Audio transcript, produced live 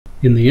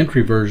In the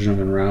entry version of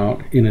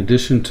EnRoute, in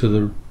addition to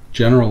the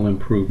general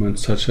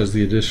improvements such as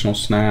the additional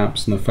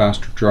snaps and the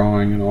faster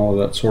drawing and all of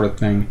that sort of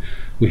thing,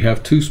 we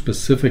have two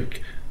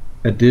specific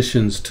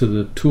additions to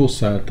the tool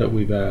set that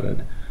we've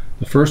added.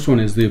 The first one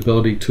is the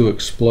ability to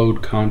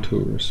explode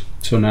contours.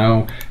 So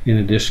now, in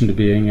addition to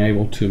being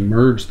able to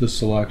merge the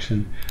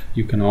selection,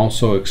 you can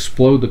also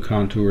explode the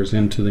contours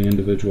into the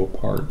individual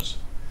parts.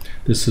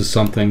 This is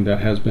something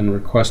that has been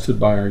requested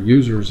by our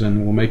users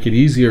and will make it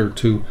easier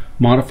to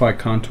modify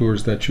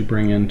contours that you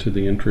bring into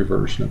the entry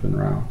version of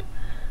EnRoute.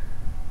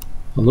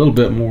 A little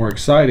bit more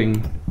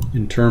exciting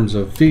in terms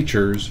of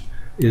features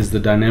is the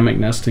dynamic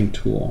nesting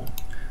tool.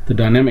 The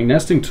dynamic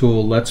nesting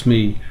tool lets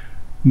me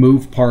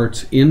move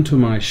parts into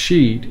my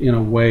sheet in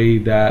a way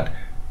that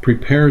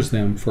prepares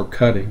them for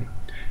cutting.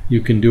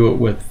 You can do it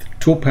with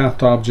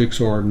toolpath objects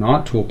or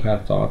not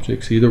toolpath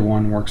objects. Either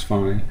one works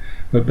fine.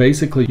 But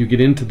basically you get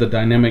into the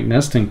dynamic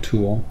nesting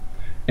tool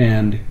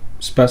and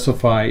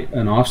specify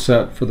an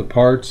offset for the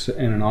parts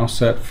and an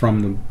offset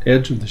from the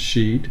edge of the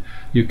sheet.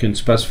 You can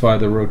specify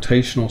the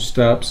rotational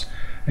steps,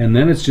 and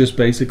then it's just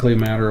basically a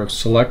matter of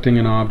selecting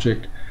an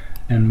object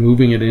and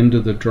moving it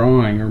into the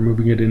drawing or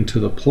moving it into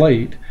the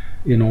plate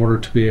in order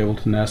to be able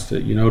to nest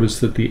it. You notice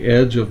that the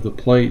edge of the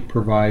plate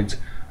provides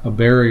a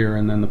barrier,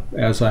 and then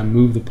as I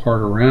move the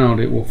part around,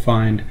 it will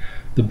find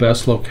the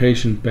best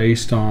location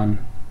based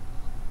on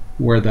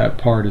where that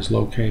part is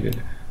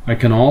located. I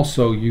can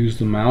also use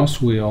the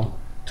mouse wheel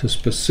to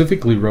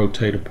specifically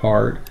rotate a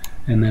part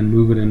and then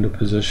move it into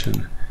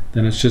position.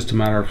 Then it's just a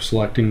matter of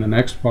selecting the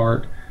next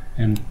part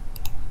and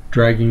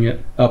dragging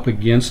it up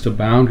against a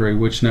boundary,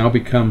 which now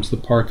becomes the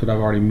part that I've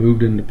already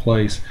moved into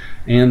place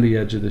and the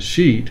edge of the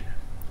sheet.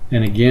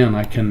 And again,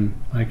 I can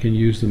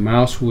use the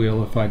mouse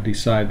wheel if I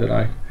decide that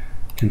I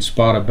can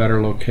spot a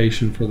better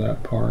location for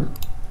that part.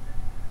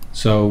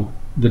 So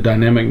the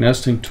dynamic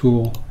nesting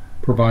tool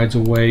provides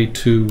a way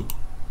to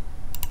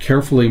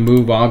carefully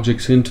move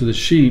objects into the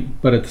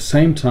sheet, but at the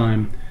same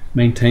time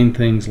maintain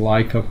things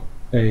like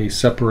a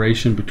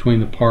separation between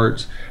the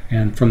parts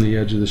and from the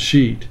edge of the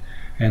sheet.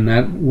 And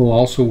that will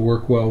also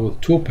work well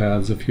with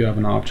toolpaths if you have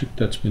an object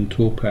that's been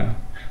toolpathed.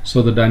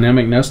 So the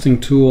dynamic nesting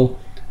tool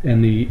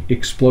and the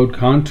explode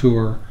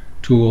contour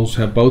tools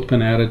have both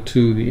been added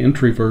to the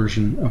entry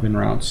version of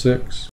EnRoute 6.